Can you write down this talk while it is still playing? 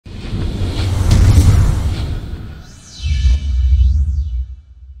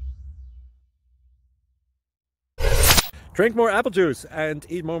Drink more apple juice and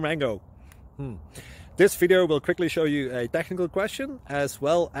eat more mango. This video will quickly show you a technical question as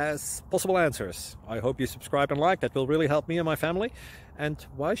well as possible answers. I hope you subscribe and like, that will really help me and my family. And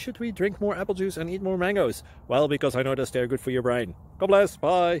why should we drink more apple juice and eat more mangoes? Well, because I noticed they're good for your brain. God bless,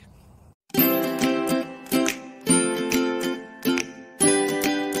 bye!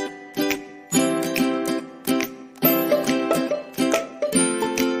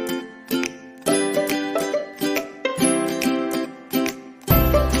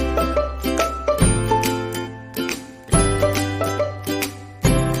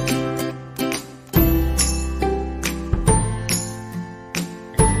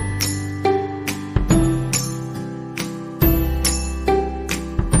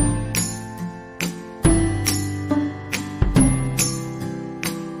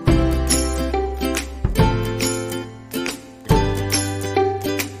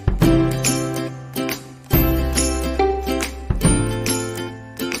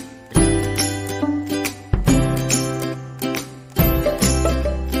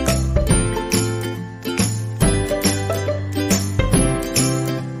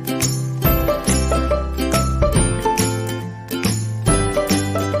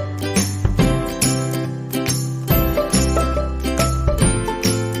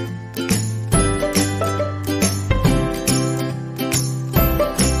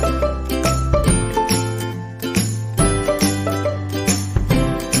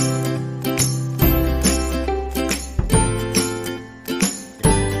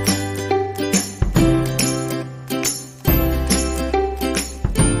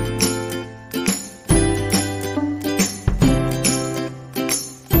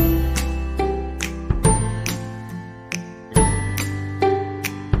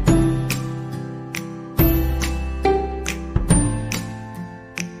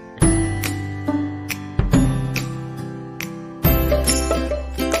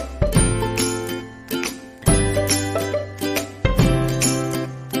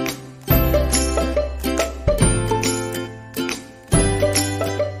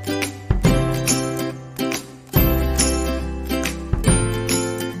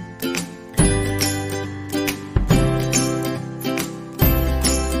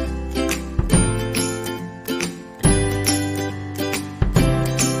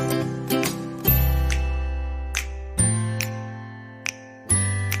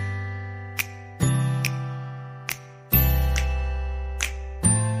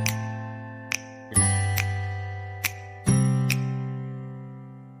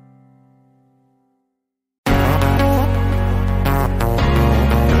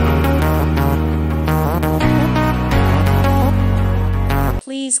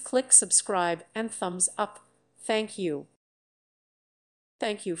 Please click subscribe and thumbs up. Thank you.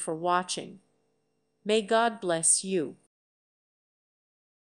 Thank you for watching. May God bless you.